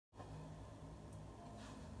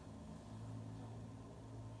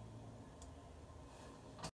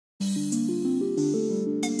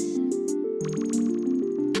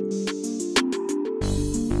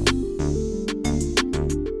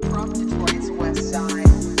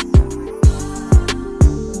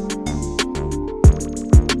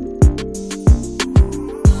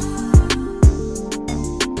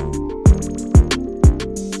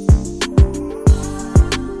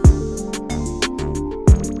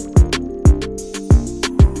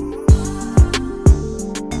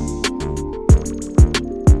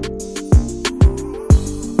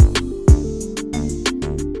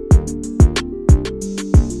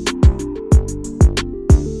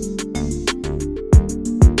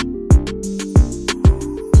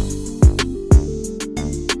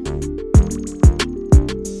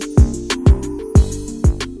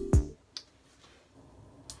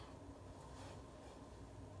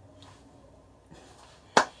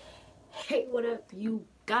Hey, what up, you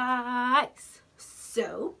guys?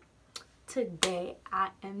 So today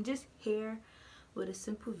I am just here with a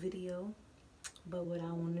simple video, but what I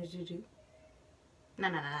wanted to do, no,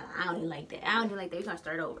 I don't even like that. I don't even like that. We're gonna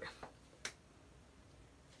start over.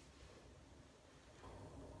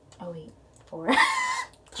 Oh wait, 4.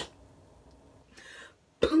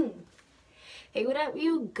 Boom. Hey, what up,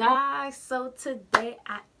 you guys? So today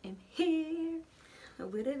I am here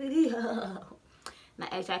with a video. Now,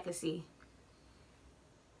 as y'all can see,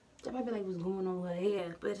 y'all might be like, what's going on with her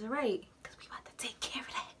hair? But it's alright, because we about to take care of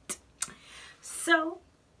that. So,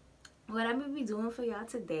 what I'm going to be doing for y'all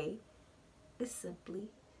today is simply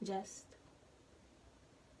just,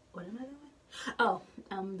 what am I doing? Oh,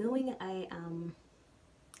 I'm doing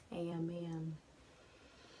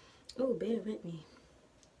oh, bear with me.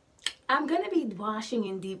 I'm going to be washing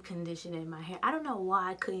and deep conditioning my hair. I don't know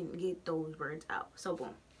why I couldn't get those words out. So,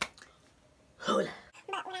 boom. Hold up.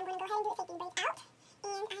 But what I'm going to go ahead and do is take these braids out,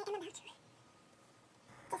 and I am about to just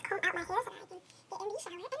comb out my hair so that I can get in the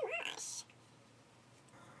shower and wash.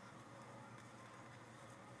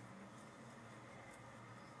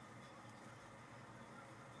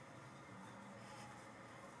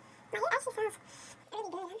 My hair actually smells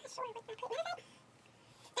really good. I'm not sure what I put. What is that?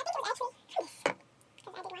 I think it was actually this,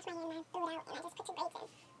 because I did wash my hair and I threw it out and I just put 2 braids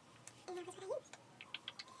in, and that was what I used.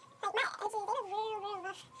 Like my edges, they look real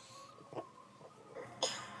rough.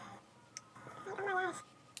 Oh my gosh.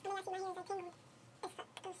 I mean, I see my hands are tangled as fuck.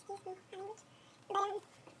 Oh, excuse me, my language.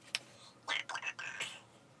 But, yeah.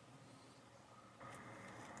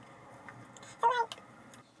 So, like,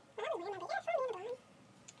 when I was wearing my braids, yeah, it's fun being a blonde. But I decided to miss my real hair.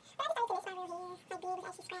 My beard was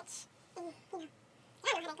actually scratched. And, you know,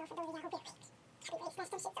 I know how that goes for those of y'all who wear wigs. Happy braids snatch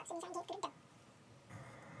them shits up so you can get through the door.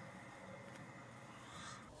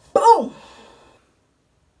 Boom!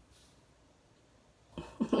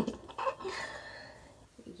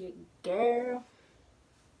 Your girl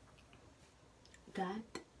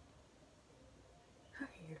got her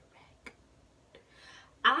hair back.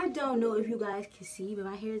 I don't know if you guys can see, but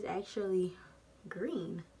my hair is actually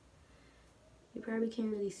green. You probably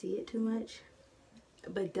can't really see it too much,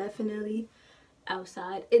 but definitely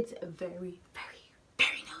outside it's very,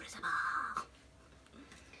 very noticeable.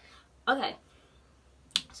 Okay,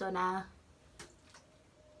 so now,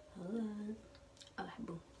 hold on. Okay,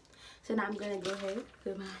 boom. So now I'm gonna go ahead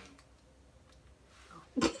with my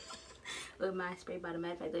with my spray bottle.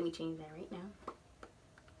 Matter of fact, let me change that right now.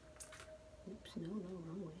 Oops, no,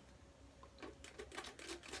 wrong way.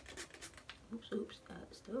 Oops,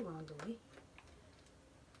 still wrong way. Okay.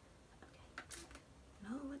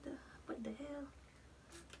 No, what the hell?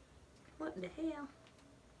 What the hell?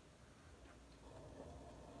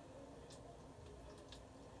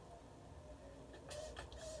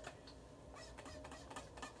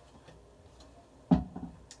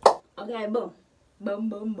 Okay, boom. Boom,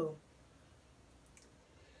 boom, boom.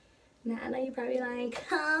 Now, I know you're probably like,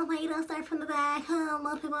 oh, why you don't start from the back? Oh,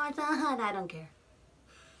 most people are done. I don't care.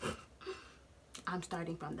 I'm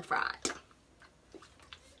starting from the front.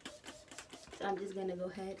 So I'm just going to go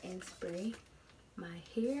ahead and spray my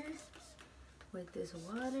hair with this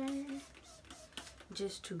water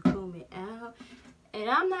just to comb it out. And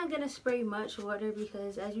I'm not going to spray much water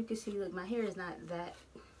because, as you can see, look, my hair is not that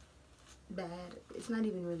bad. It's not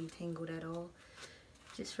even really tangled at all.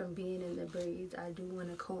 Just from being in the braids, I do want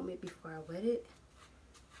to comb it before I wet it.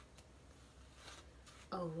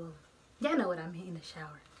 Oh, well, y'all know what I mean, in the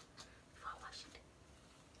shower before I wash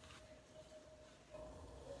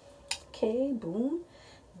it. Okay, boom.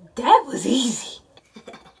 That was easy.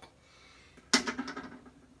 I'm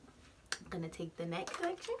gonna take the next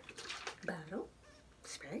section, bottle,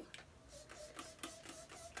 spray.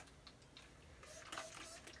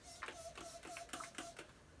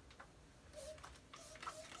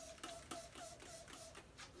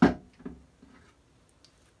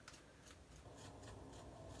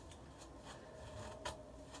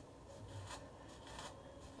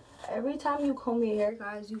 Every time you comb your hair,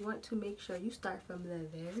 guys, you want to make sure you start from the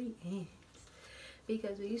very end.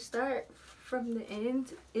 Because when you start from the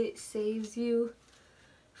end, it saves you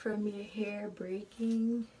from your hair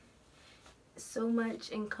breaking so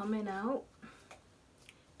much and coming out.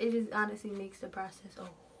 It just honestly makes the process a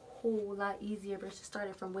whole lot easier versus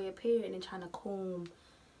starting from way up here and then trying to comb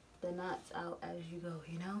the knots out as you go,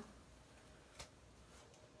 you know?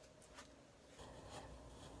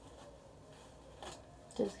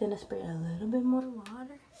 Just gonna spray a little bit more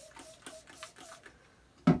water.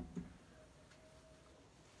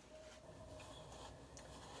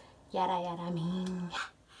 Yada yada, I mean.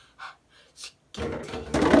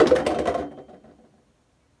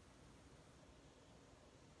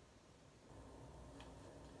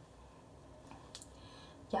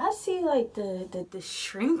 Y'all see like the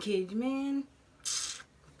shrinkage, man.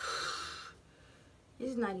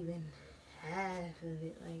 It's not even half of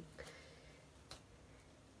it. Like,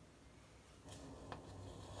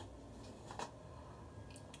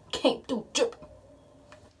 came through drip.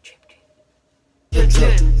 Drip,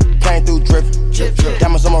 drip. Came through drippin'. Drip, drip.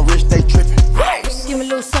 Diamonds on my wrist, they drippin'. Give me a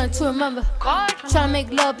little something to remember. Tryna make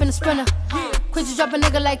love in the sprinter. Quit you drop a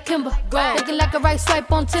nigga like Kimber. Looking like a right swipe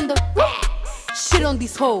on Tinder. Shit on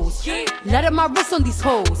these hoes. Let up my wrist on these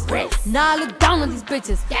hoes. Now I look down on these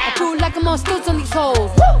bitches. I cool like I'm on stilts on these hoes.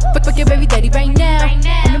 Fuck your baby daddy right now.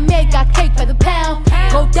 And the maid got cake by the pound.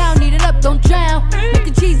 Go down, eat it up, don't drown.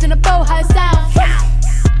 Making cheese in a bow, how it sound.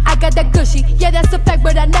 I got that gushy, yeah that's a fact,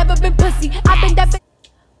 but I never been pussy. I've been that.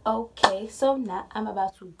 Okay, so now I'm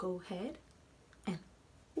about to go ahead and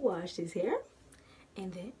wash his hair,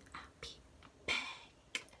 and then I'll be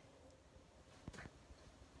back.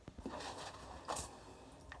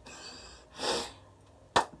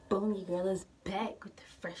 Boom, your girl is back with the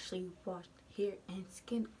freshly washed hair and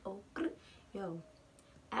skin. Oh, yo,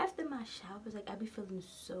 after my showers, like I be feeling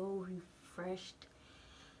so refreshed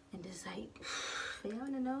and just like, y'all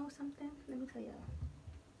wanna know something? Let me tell y'all.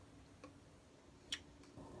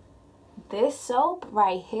 This soap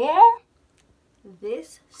right here.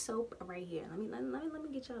 This soap right here. Let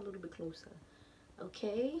me get y'all a little bit closer.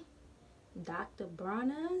 Okay. Dr.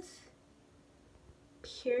 Bronner's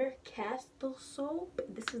Pure Castle soap.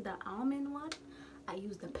 This is the almond one. I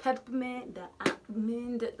use the peppermint, the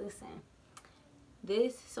almond. Listen.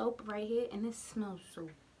 This soap right here, and it smells so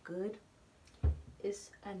good.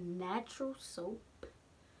 It's a natural soap.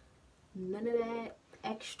 None of that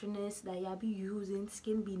extraness that y'all be using.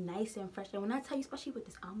 Skin be nice and fresh. And when I tell you, especially with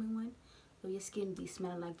this almond one, so your skin be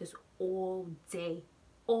smelling like this all day.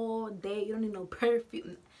 All day. You don't need no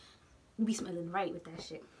perfume. You be smelling right with that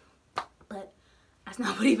shit. But that's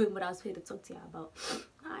not even what I was here to talk to y'all about.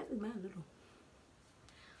 I just mad little.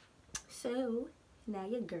 So now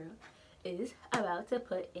your girl is about to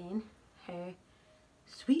put in her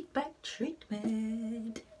sweet back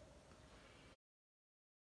treatment.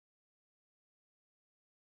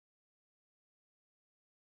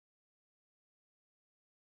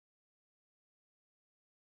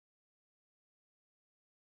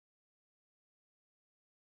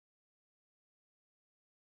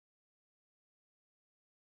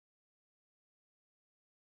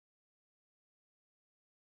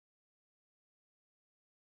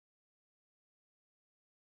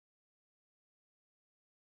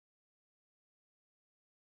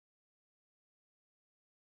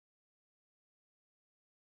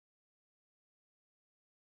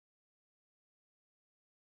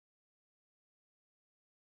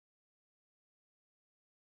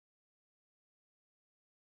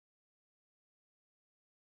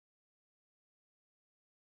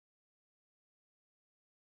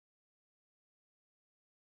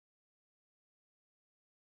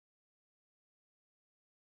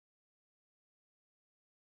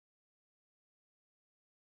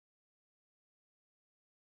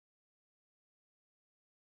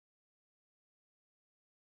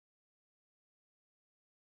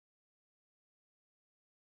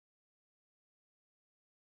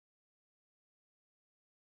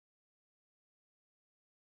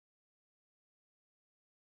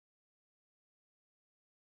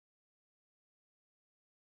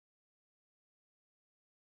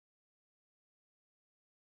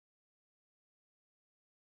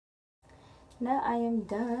 Now I am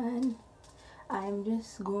done. I'm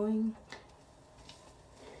just going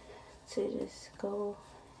to just go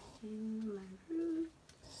in my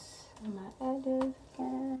roots and my edges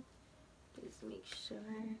again. Just make sure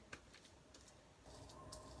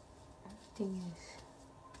everything is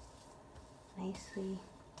nicely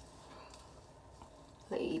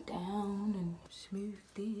laid down and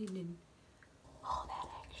smoothed in and all that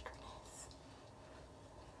extraness.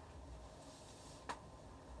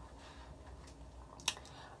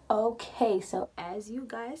 Okay, so as you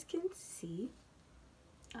guys can see,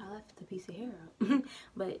 I left the piece of hair out.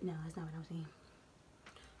 But no, that's not what I was saying.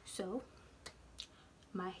 So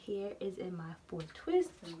my hair is in my full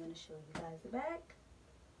twist. I'm going to show you guys the back.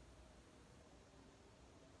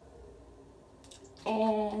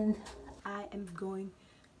 And I am going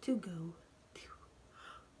to go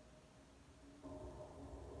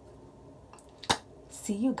to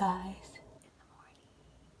see you guys in the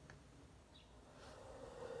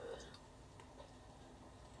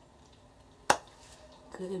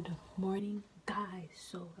morning. Good morning, guys.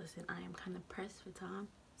 So listen, I am kind of pressed for time,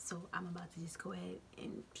 so I'm about to just go ahead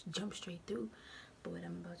and jump straight through. But what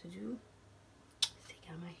I'm about to do is take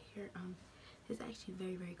out my hair It's actually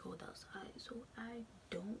very, very cold outside, so I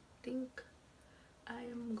don't think I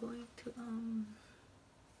am going to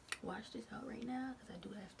wash this out right now because I do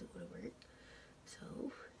have to go to work.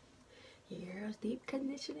 So here's deep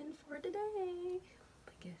conditioning for today.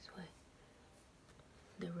 But guess what?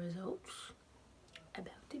 The results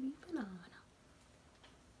about to be phenomenal.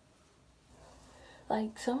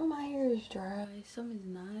 Like, some of my hair is dry, some is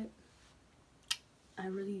not. I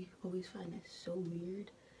really always find that so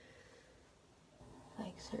weird.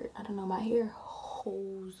 Like, sir, I don't know, my hair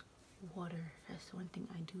holds water. That's one thing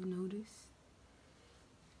I do notice.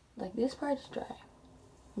 Like, this part is dry,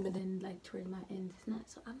 but then like towards my end it's not,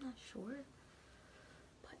 so I'm not sure.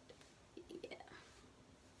 But yeah.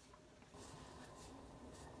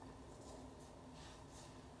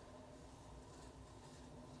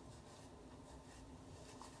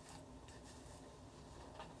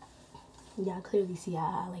 Y'all clearly see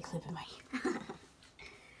I like flipping my hair.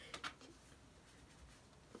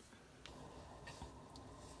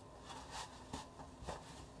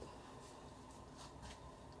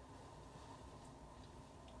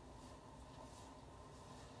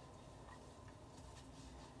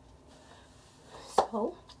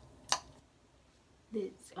 So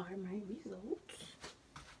these are my results.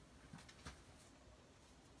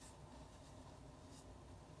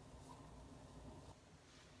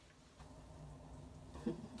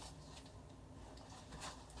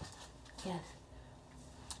 Yes,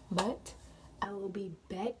 but I will be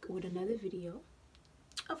back with another video,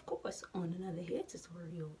 of course, on another hair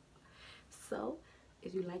tutorial. So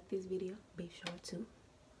if you like this video, be sure to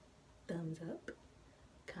thumbs up,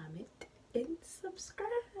 comment, and subscribe.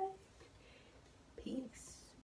 Peace.